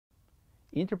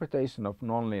interpretation of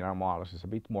nonlinear models is a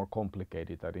bit more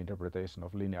complicated than interpretation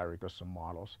of linear regression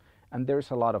models, and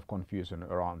there's a lot of confusion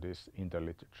around this in the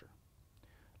literature.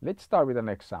 Let's start with an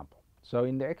example. So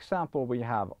in the example we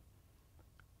have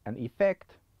an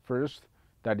effect first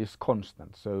that is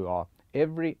constant. So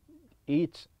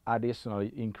each additional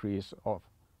increase of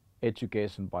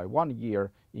education by 1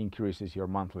 year increases your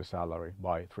monthly salary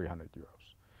by 300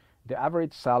 euros. The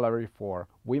average salary for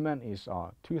women is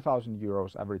 2,000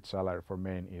 euros, average salary for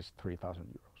men is 3,000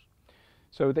 euros.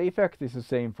 So the effect is the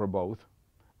same for both,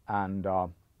 and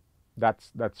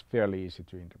that's fairly easy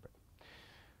to interpret.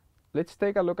 Let's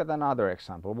take a look at another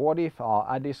example. What if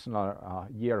additional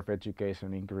year of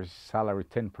education increases salary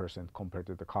 10% compared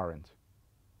to the current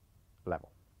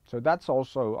level? So that's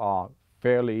also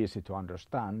fairly easy to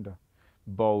understand.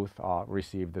 Both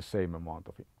receive the same amount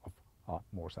of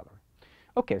more salary.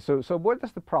 Okay, so where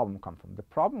does the problem come from? The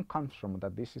problem comes from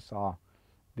that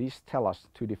these tell us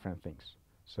two different things.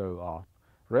 So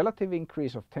relative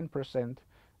increase of 10%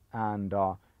 and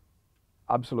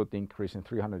absolute increase in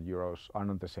 300 euros are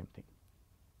not the same thing.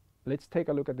 Let's take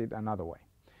a look at it another way.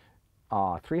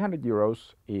 300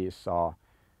 euros is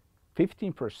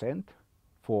 15%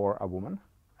 for a woman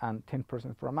and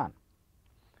 10% for a man.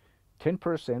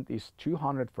 10% is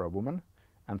 200 for a woman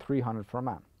and 300 for a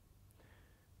man.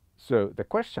 So the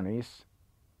question is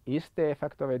the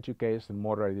effect of education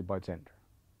moderated by gender?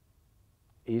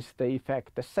 Is the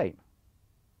effect the same?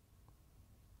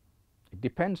 It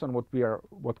depends on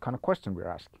what kind of question we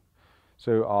are asking.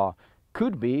 So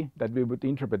could be that we would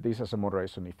interpret this as a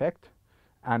moderation effect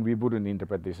and we wouldn't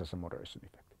interpret this as a moderation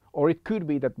effect. Or it could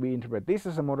be that we interpret this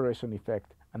as a moderation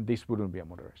effect and this wouldn't be a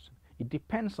moderation. It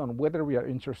depends on whether we are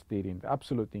interested in the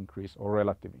absolute increase or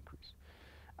relative increase.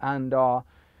 And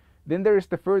then there is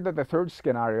the third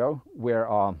scenario where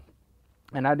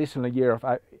an additional year of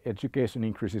education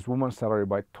increases woman's salary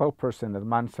by 12% and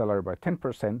man's salary by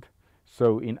 10%.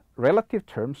 So in relative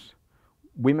terms,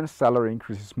 women's salary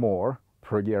increases more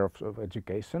per year of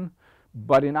education,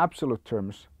 but in absolute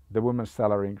terms, the women's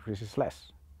salary increases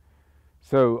less.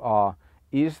 So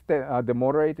is the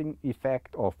moderating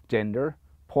effect of gender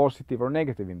positive or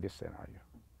negative in this scenario?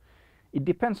 It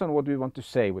depends on what we want to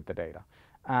say with the data.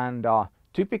 And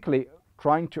typically,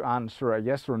 trying to answer a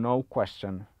yes or no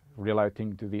question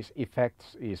relating to these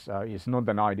effects is not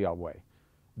an ideal way.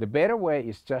 The better way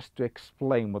is just to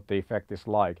explain what the effect is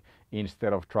like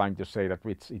instead of trying to say that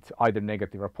it's either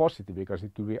negative or positive, because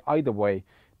it will be either way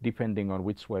depending on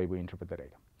which way we interpret the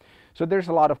data. So there's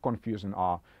a lot of confusion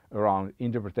around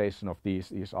interpretation of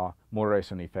these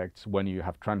moderation effects when you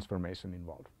have transformation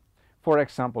involved. For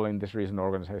example, in this recent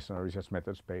organizational research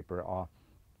methods paper,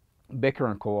 Becker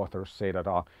and co-authors say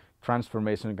that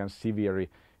transformation can severely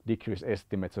decrease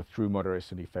estimates of true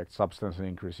moderation effects, substantial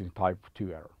increase in type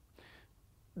 2 error.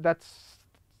 That's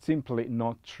simply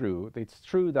not true. It's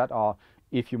true that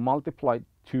if you multiply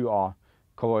two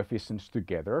coefficients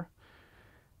together,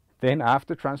 then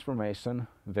after transformation,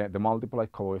 the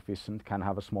multiplied coefficient can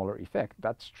have a smaller effect.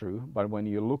 That's true. But when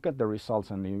you look at the results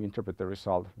and you interpret the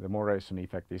result, the moderation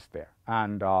effect is there.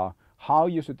 And how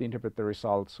you should interpret the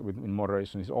results in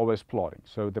moderation is always plotting.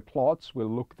 So the plots will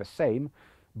look the same,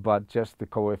 but just the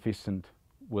coefficient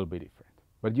will be different.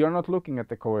 But you're not looking at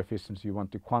the coefficients. You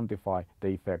want to quantify the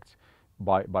effects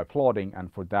by plotting,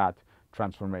 and for that,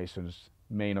 transformations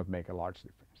may not make a large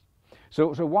difference.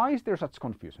 So why is there such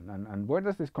confusion, and where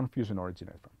does this confusion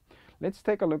originate from? Let's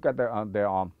take a look at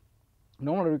the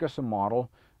normal regression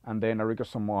model and then a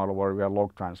regression model where we are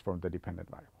log transform the dependent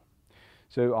variable.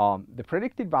 So the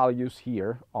predicted values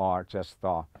here are just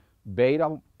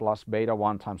beta plus beta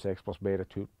 1 times x plus beta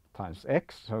 2 times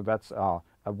x. So that's a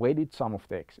weighted sum of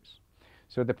the x's.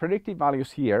 So the predicted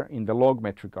values here in the log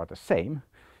metric are the same,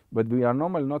 but we are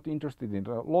normally not interested in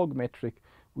the log metric.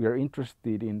 We are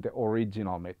interested in the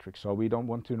original metric. So we don't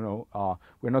want to know,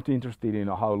 we're not interested in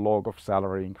how log of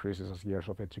salary increases as years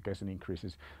of education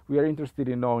increases. We are interested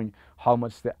in knowing how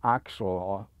much the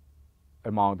actual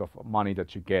amount of money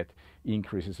that you get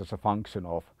increases as a function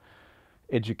of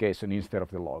education instead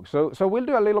of the log. So we'll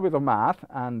do a little bit of math,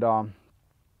 and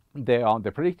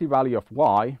the predicted value of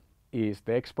y is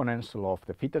the exponential of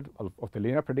the fitted of the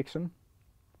linear prediction.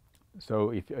 So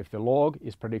if the log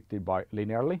is predicted by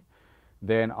linearly,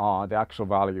 then the actual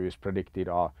value is predicted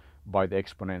by the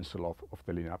exponential of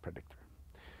the linear predictor.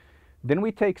 Then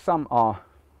we take some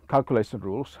calculation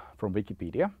rules from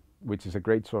Wikipedia, which is a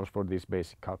great source for these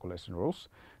basic calculation rules,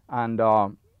 and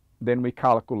then we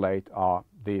calculate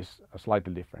these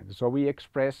slightly different. So we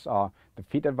express the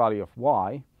fitted value of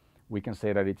y. We can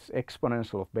say that it's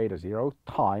exponential of beta 0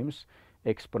 times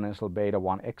exponential beta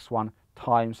 1 x1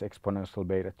 times exponential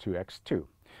beta 2x2.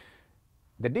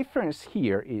 The difference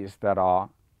here is that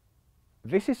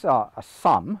this is a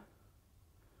sum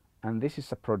and this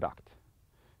is a product.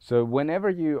 So whenever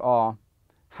you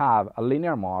have a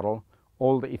linear model,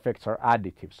 all the effects are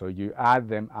additive. So you add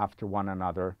them after one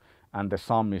another and the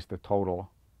sum is the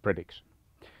total prediction.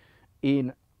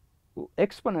 In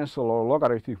exponential or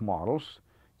logarithmic models,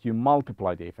 you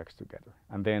multiply the effects together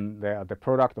and then the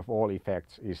product of all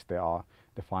effects is the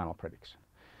final prediction.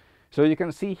 So you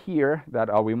can see here that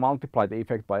we multiply the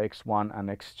effect by x1 and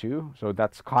x2. So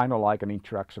that's kind of like an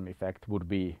interaction effect would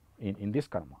be in this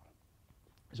kind of model.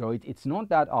 So it's not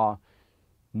that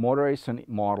moderation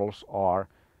models are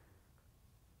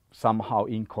somehow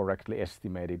incorrectly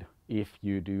estimated if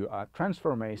you do a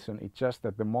transformation. It's just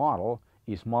that the model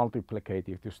is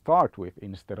multiplicative to start with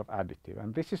instead of additive.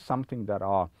 And this is something that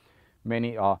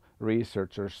many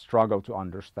researchers struggle to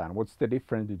understand. What's the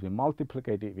difference between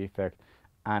multiplicative effect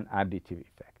and additive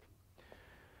effect?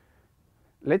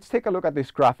 Let's take a look at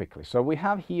this graphically. So we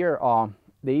have here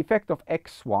the effect of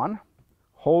x1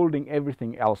 holding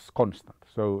everything else constant.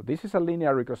 So this is a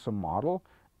linear regression model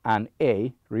and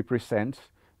A represents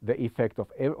the effect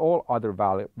of all other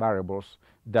variables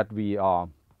that we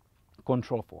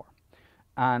control for.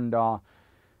 And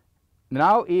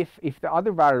now if the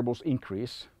other variables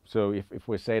increase, so if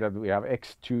we say that we have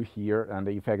x2 here and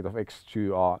the effect of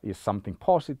x2 is something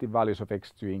positive, values of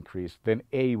x2 increase, then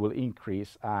A will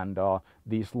increase and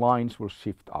these lines will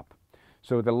shift up.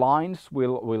 So the lines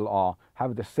will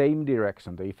have the same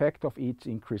direction. The effect of each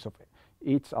increase of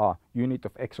each unit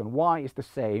of x and y is the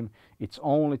same. It's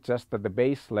only just that the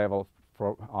base level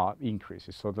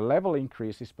increases. So the level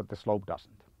increases but the slope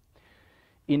doesn't.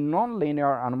 In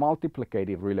nonlinear and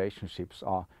multiplicative relationships,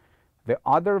 the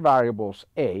other variables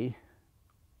A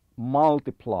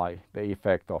multiply the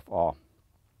effect of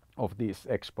this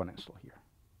exponential here,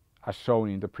 as shown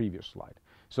in the previous slide.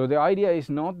 So the idea is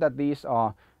not that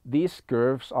these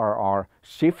curves are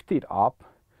shifted up.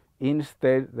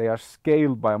 Instead, they are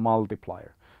scaled by a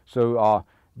multiplier. So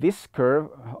this curve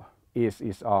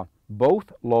is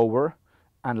both lower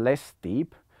and less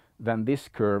steep than this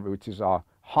curve, which is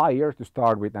higher to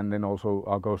start with and then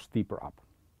also goes steeper up.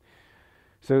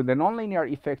 So the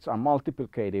nonlinear effects are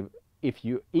multiplicative. If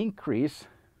you increase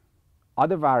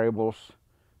other variables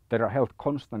that are held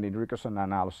constant in regression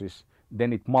analysis,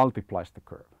 then it multiplies the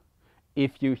curve.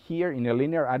 If you here in a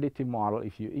linear additive model,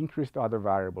 if you increase the other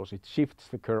variables, it shifts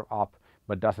the curve up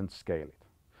but doesn't scale it.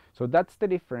 So that's the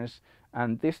difference,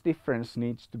 and this difference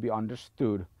needs to be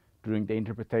understood during the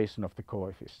interpretation of the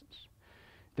coefficients.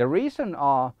 The reason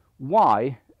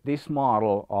why this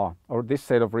model or this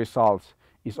set of results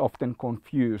is often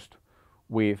confused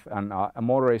with a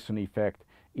moderation effect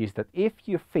is that if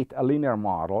you fit a linear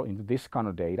model into this kind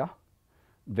of data,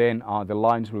 then the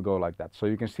lines will go like that. So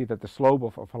you can see that the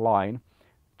slope of a line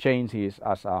changes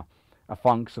as a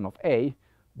function of A,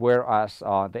 whereas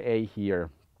the A here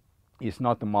is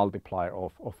not a multiplier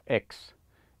of x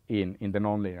in the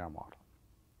nonlinear model.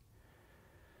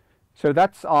 So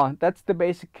that's the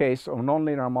basic case of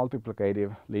nonlinear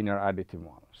multiplicative linear additive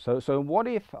models. So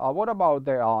what about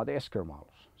the S-curve models?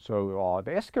 So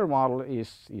the S-curve model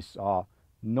is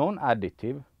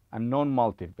non-additive and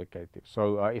non-multiplicative.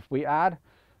 So if we add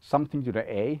something to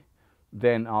the A,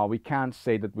 then we can't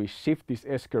say that we shift these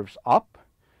S-curves up,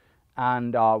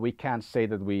 and we can't say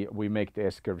that we make the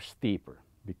S-curve steeper,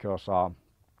 because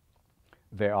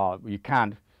you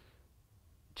can't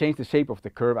change the shape of the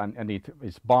curve and it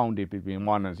is bounded between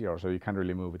 1 and 0, so you can't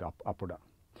really move it up or down.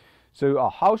 So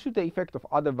how should the effect of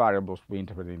other variables be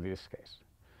interpreted in this case?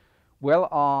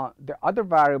 Well, the other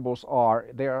variables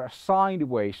they are a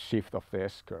sideways shift of the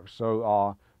S-curve.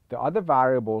 So the other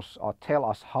variables tell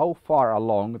us how far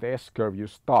along the S-curve you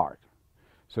start.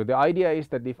 So the idea is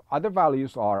that if other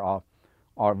values are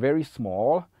very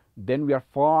small, then we are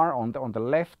far on the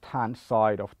left-hand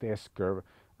side of the S-curve,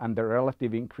 and the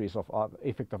relative increase of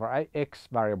effect of our x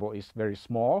variable is very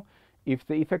small. If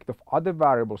the effect of other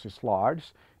variables is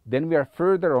large, then we are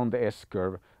further on the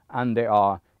S-curve, and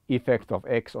the effect of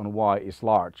x on y is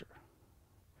larger.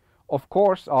 Of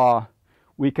course,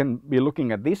 we can be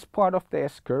looking at this part of the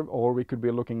S-curve, or we could be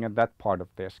looking at that part of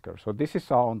the S-curve. So this is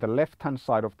on the left-hand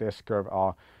side of the S-curve.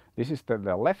 This is the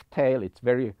left tail. It's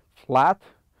very flat,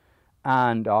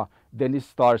 and then it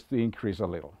starts to increase a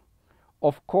little.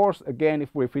 Of course, again,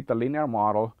 if we fit a linear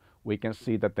model, we can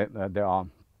see that the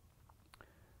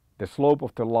slope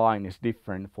of the line is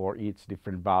different for each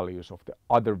different values of the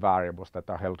other variables that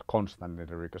are held constant in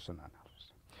the regression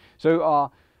analysis.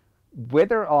 So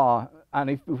Whether and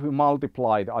if we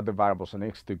multiply the other variables and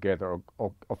x together,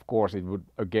 of course it would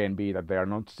again be that they are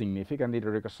not significant in the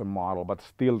regression model, but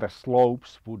still the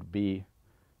slopes would be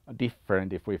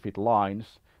different if we fit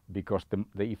lines because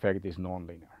the effect is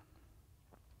nonlinear.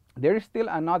 There is still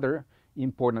another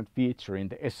important feature in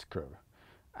the S-curve,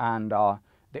 and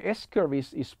the S-curve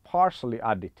is partially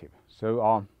additive.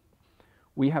 So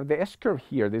we have the S-curve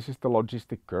here. This is the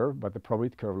logistic curve, but the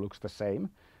probability curve looks the same,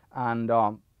 and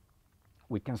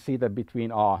we can see that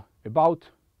between about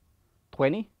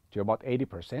 20 to about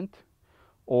 80%,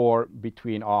 or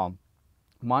between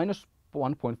minus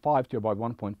 1.5 to about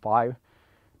 1.5,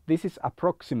 this is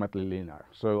approximately linear.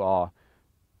 So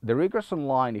the regression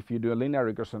line, if you do a linear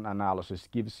regression analysis,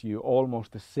 gives you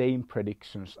almost the same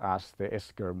predictions as the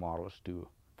S-curve models do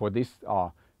for this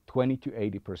 20 to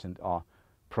 80%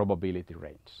 probability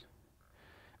range.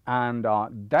 And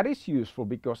that is useful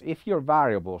because if your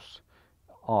variables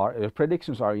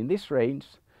predictions are in this range,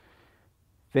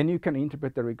 then you can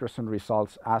interpret the regression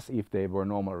results as if they were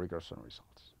normal regression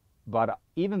results. But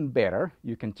even better,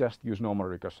 you can just use normal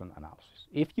regression analysis.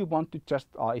 If you want to just,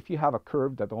 if you have a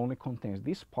curve that only contains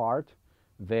this part,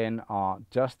 then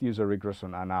just use a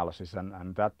regression analysis,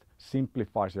 and that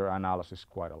simplifies your analysis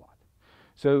quite a lot.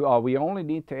 So we only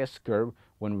need the S-curve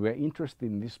when we're interested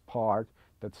in this part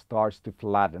that starts to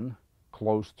flatten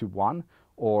close to 1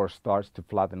 or starts to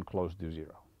flatten close to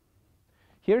 0.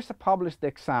 Here's a published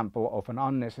example of an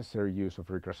unnecessary use of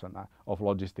regression of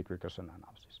logistic regression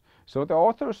analysis. So the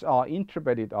authors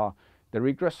interpreted the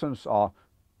regressions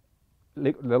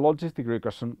the logistic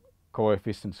regression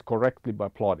coefficients correctly by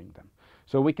plotting them.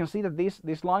 So we can see that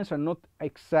these lines are not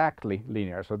exactly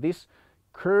linear. So this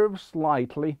curves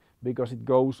slightly because it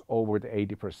goes over the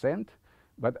 80%,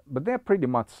 but they're pretty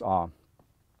much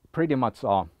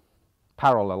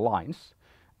parallel lines,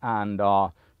 and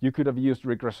you could have used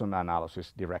regression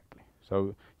analysis directly.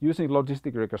 So using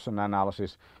logistic regression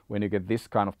analysis when you get this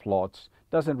kind of plots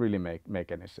doesn't really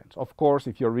make any sense. Of course,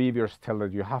 if your reviewers tell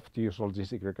that you have to use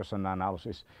logistic regression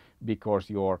analysis because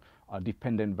your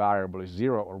dependent variable is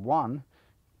 0 or 1,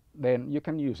 then you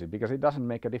can use it because it doesn't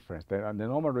make a difference. The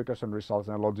normal regression results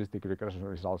and logistic regression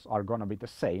results are going to be the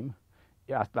same,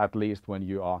 at least when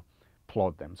you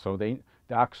plot them. So the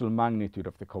actual magnitude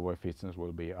of the coefficients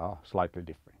will be slightly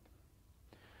different.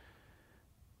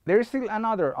 There is still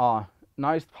another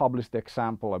nice published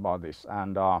example about this,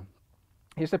 and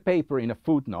here's a paper in a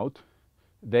footnote.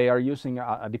 They are using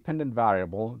a dependent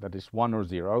variable that is 1 or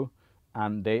 0,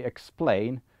 and they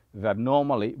explain that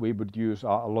normally we would use a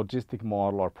logistic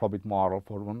model or probit model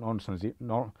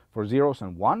for zeros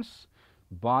and ones,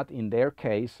 but in their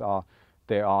case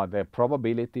the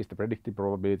probabilities, the predicted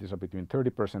probabilities are between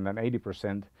 30% and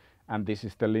 80%, and this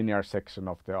is the linear section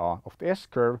of the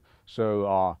S-curve,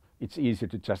 so it's easy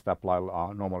to just apply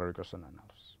normal regression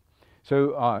analysis.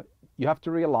 So you have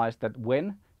to realize that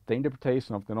when the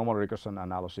interpretation of the normal regression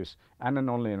analysis and a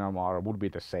nonlinear model would be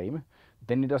the same,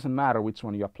 then it doesn't matter which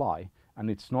one you apply, and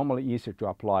it's normally easier to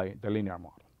apply the linear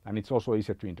model, and it's also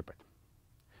easier to interpret.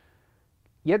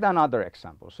 Yet another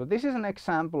example. So this is an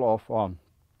example of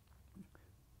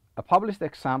a published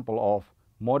example of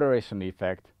moderation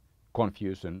effect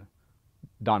confusion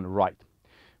done right.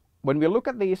 When we look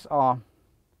at these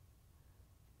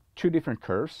two different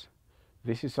curves,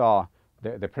 this is the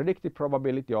predicted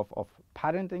probability of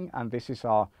patenting, and this is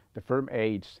the firm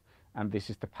age, and this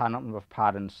is the number of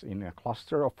patents in a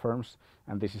cluster of firms,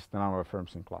 and this is the number of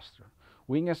firms in cluster.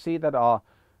 We can see that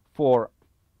for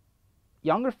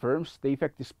younger firms the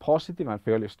effect is positive and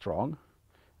fairly strong,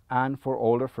 and for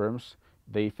older firms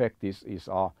the effect is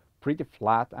pretty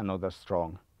flat and not as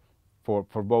strong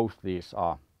for both these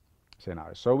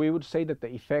scenarios. So we would say that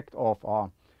the effect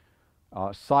of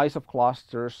size of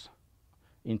clusters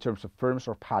in terms of firms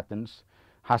or patents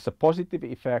has a positive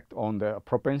effect on the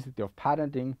propensity of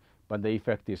patenting, but the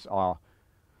effect is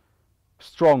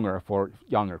stronger for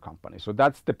younger companies. So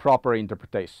that's the proper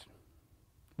interpretation.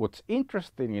 What's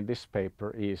interesting in this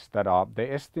paper is that they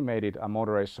estimated a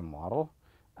moderation model,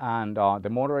 and the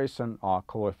moderation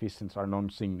coefficients are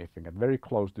non-significant, very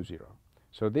close to 0.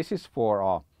 So this is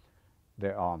for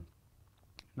the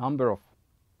number of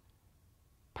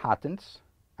patents,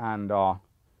 and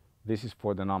this is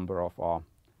for the number of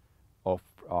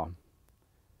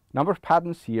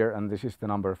patents here, and this is the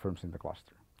number of firms in the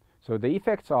cluster. So the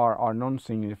effects are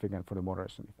non-significant for the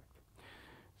moderation effect.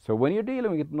 So when you're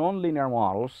dealing with nonlinear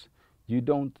models, you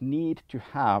don't need to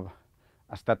have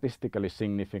a statistically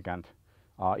significant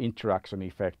interaction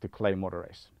effect to claim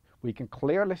moderation. We can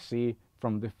clearly see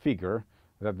from the figure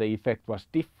that the effect was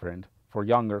different for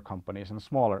younger companies and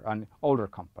smaller and older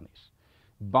companies.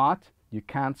 But You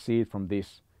can't see it from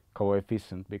this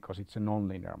coefficient because it's a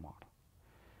nonlinear model.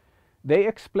 They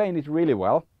explain it really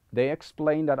well. They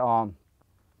explain that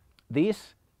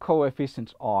these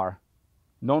coefficients are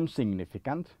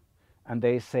non-significant, and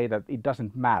they say that it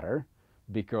doesn't matter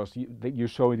because you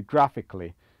show it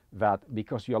graphically that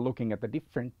because you are looking at a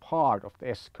different part of the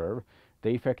S-curve, the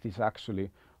effect is actually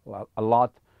a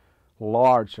lot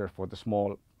larger for the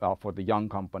small, for the young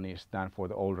companies than for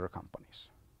the older companies.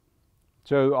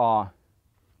 So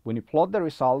when you plot the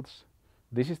results,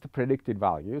 this is the predicted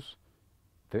values,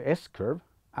 the S-curve,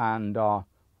 and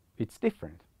it's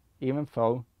different, even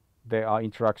though the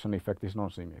interaction effect is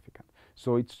non-significant.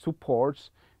 So it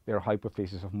supports their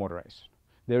hypothesis of moderation.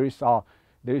 There is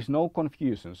no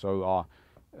confusion. So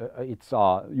it's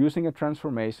using a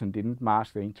transformation didn't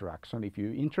mask the interaction. If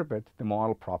you interpret the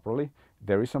model properly,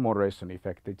 there is a moderation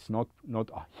effect. It's not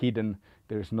hidden.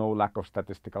 There is no lack of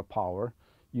statistical power.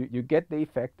 You get the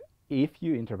effect if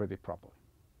you interpret it properly.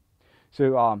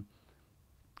 So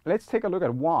let's take a look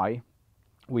at why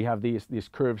we have these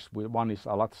curves. One is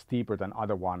a lot steeper than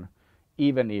other one,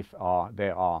 even if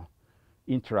the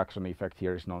interaction effect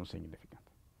here is non-significant.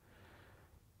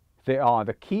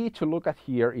 The key to look at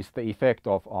here is the effect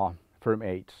of firm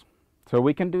age. So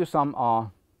we can do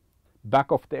some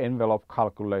back of the envelope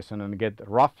calculation and get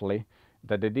roughly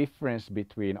that the difference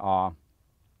between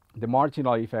the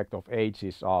marginal effect of age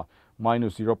is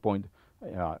minus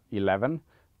 0.11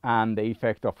 and the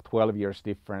effect of 12 years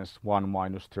difference 1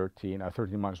 minus 13,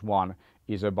 13 minus 1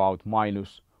 is about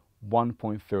minus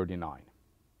 1.39.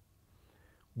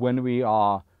 When we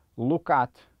look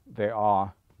at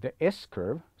the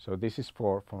S-curve, so this is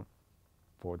for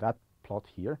that plot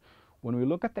here. When we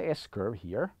look at the S-curve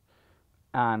here,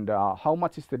 and how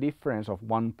much is the difference of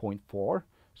 1.4?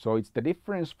 So it's the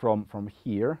difference from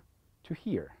here to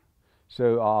here.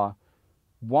 So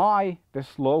why the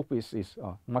slope is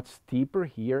much steeper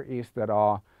here is that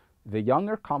the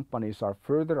younger companies are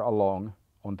further along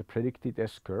on the predicted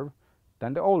S-curve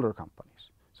than the older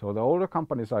companies. So the older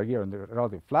companies are here in the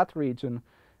relative flat region,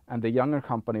 and the younger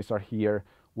companies are here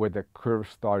where the curve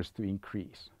starts to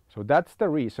increase. So that's the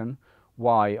reason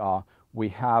why we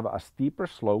have a steeper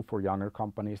slope for younger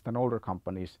companies than older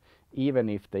companies, even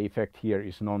if the effect here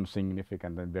is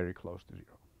non-significant and very close to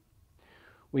zero.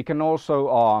 We can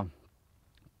also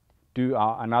do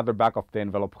another back of the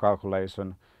envelope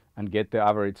calculation and get the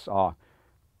average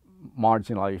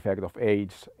marginal effect of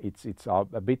age.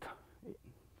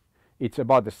 It's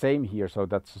about the same here, so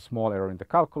that's a small error in the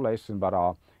calculation, but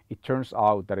it turns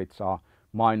out that it's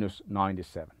minus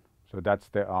 97. So that's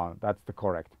the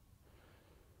correct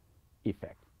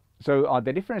effect. So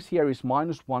the difference here is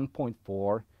minus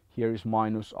 1.4, here is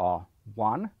minus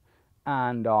 1,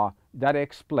 and that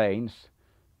explains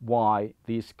why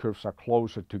these curves are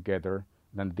closer together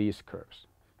than these curves.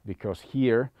 Because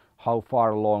here, how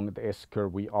far along the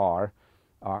S-curve we are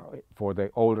for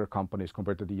the older companies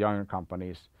compared to the younger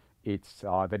companies, it's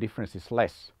the difference is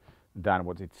less than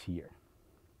what it's here.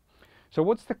 So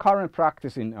what's the current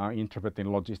practice in interpreting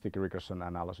logistic regression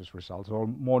analysis results, or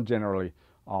more generally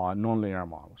nonlinear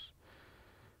models?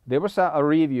 There was a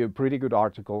review, pretty good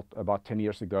article about 10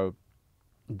 years ago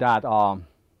that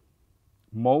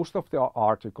most of the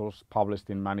articles published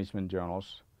in management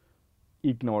journals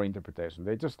ignore interpretation.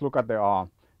 They just look at the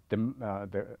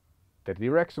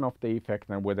direction of the effect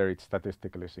and whether it's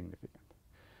statistically significant.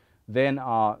 Then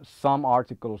some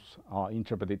articles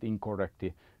interpret it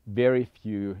incorrectly. Very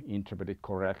few interpret it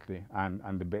correctly,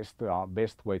 and the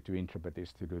best way to interpret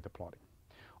is to do the plotting.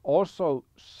 Also,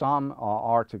 some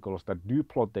articles that do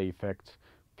plot the effects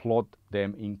plot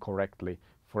them incorrectly.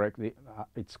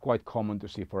 It's quite common to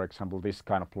see, for example, this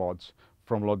kind of plots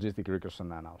from logistic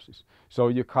regression analysis. So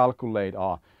you calculate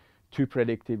two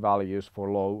predictive values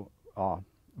for low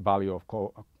value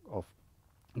of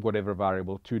whatever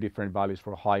variable, two different values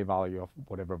for high value of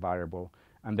whatever variable,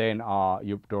 and then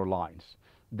you draw lines.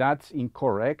 That's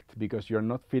incorrect because you're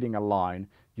not fitting a line,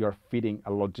 you're fitting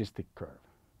a logistic curve.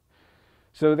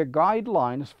 So the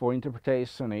guidelines for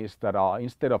interpretation is that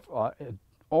instead of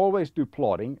always do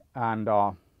plotting, and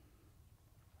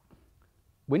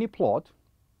when you plot,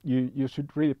 you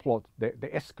should really plot the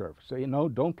S-curve. So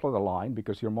don't plot a line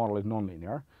because your model is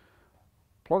nonlinear.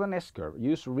 Plot an S-curve.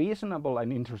 Use reasonable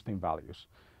and interesting values.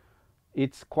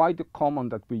 It's quite common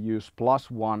that we use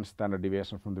 +1 standard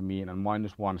deviation from the mean and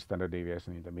 -1 standard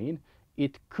deviation in the mean.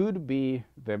 It could be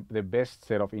the best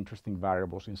set of interesting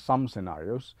variables in some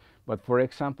scenarios, but for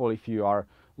example, if you are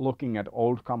looking at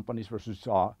old companies versus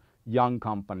young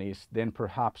companies, then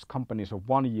perhaps companies of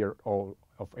 1 year old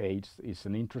of age is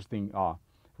an interesting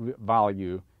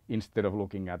value instead of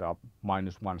looking at a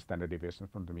 -1 standard deviation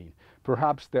from the mean.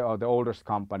 Perhaps the oldest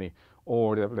company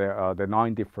or the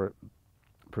 90th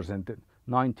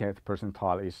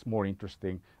percentile is more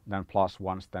interesting than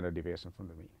 +1 standard deviation from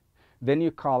the mean. Then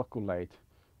you calculate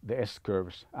the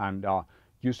S-curves, and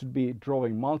you should be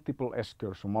drawing multiple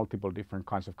S-curves for multiple different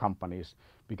kinds of companies,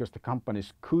 because the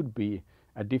companies could be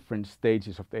at different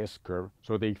stages of the S-curve.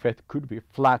 So the effect could be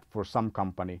flat for some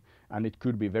company and it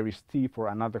could be very steep for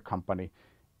another company,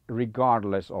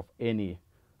 regardless of any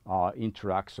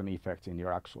interaction effects in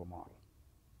your actual model.